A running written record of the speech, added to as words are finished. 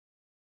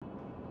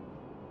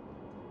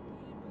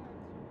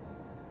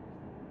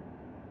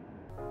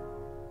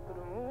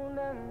but the moon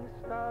and the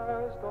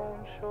stars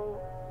don't show.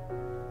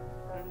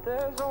 And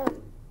there's only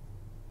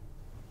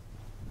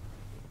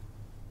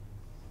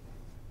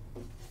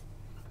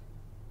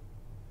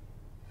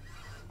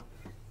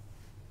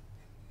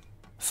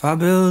if I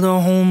build a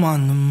home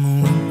on the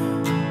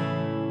moon,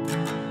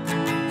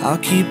 I'll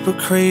keep a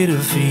crater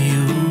for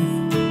you,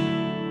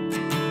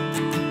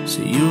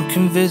 so you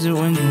can visit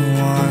when you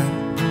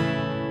want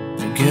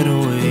and get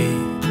away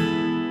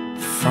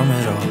from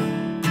it all.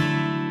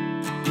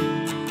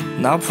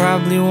 And I'll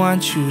probably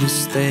want you to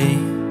stay,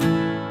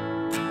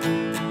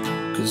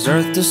 'cause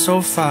Earth is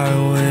so far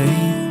away,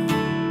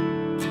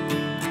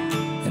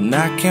 and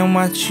I can't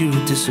watch you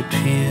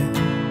disappear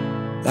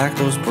like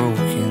those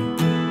broken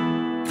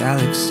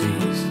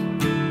galaxies.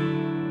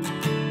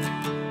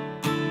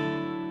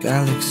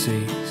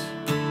 Galaxies.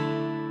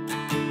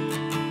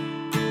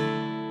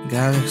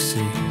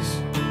 Galaxies.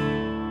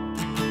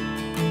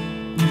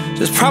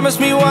 Just promise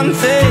me one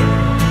thing.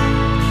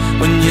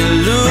 When you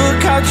look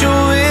out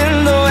your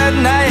window at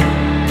night,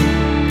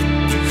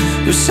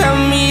 you send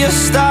me a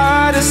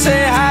star to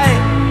say hi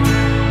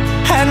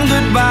and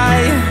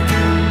goodbye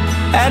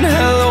and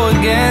hello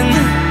again.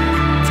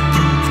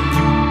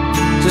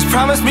 Just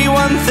promise me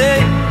one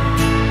thing.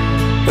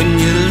 When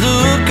you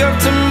look up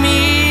to me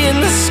in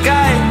the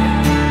sky,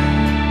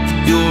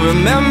 you'll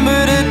remember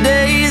the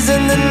days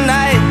and the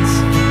nights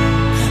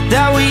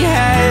that we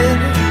had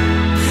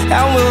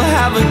and we'll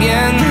have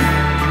again.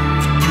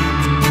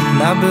 And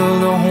I'll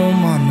build a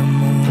home on the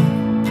moon.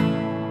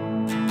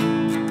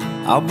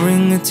 I'll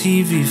bring a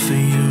TV for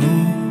you,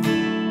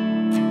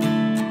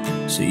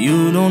 so you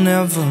don't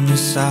ever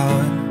miss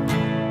out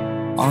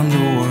on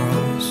the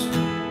world's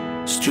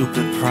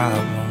stupid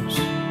problems.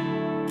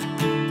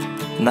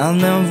 And I'll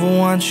never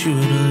want you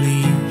to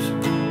leave,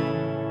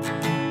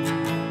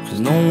 'cause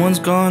no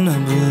one's gonna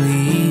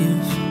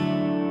believe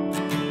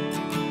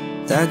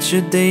that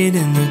you're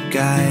dating a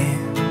guy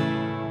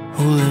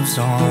who lives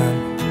on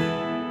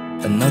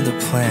another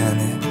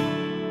planet.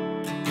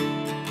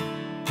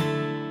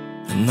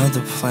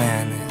 Another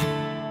planet.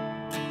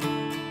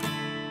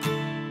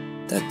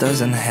 That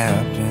doesn't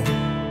happen.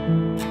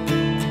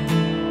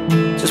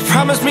 Just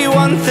promise me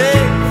one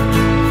thing.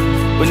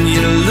 When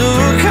you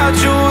look out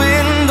your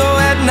window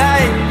at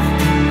night,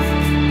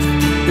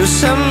 you'll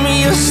send me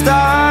a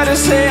star to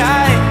say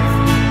hi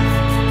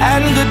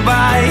and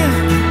goodbye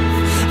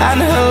and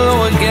hello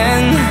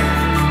again.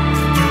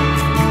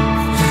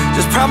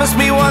 Just promise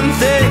me one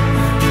thing.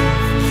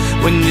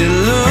 When you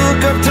look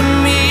up to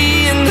me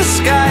in the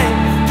sky,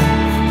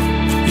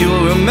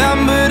 you'll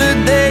remember the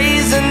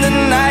days and the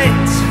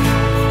nights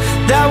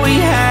that we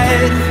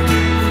had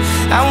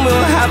and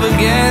we'll have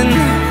again.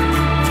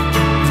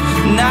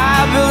 Now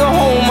I build a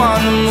home on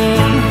the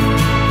moon.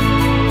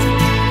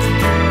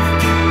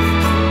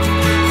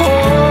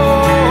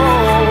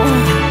 Oh,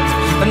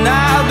 and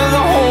now I build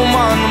a home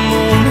on the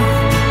moon.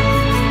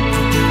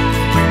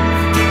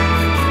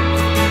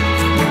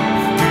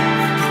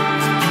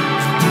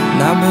 And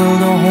I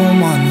build a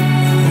home on the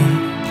moon.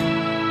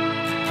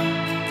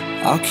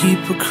 I'll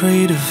keep a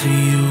crater for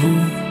you,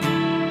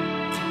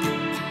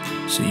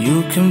 so you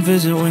can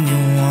visit when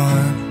you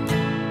want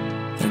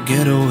and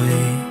get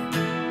away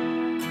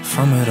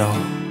from it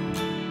all.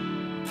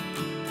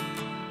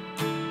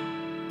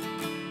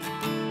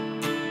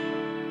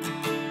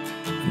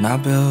 And I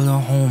build a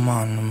home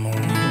on the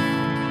moon.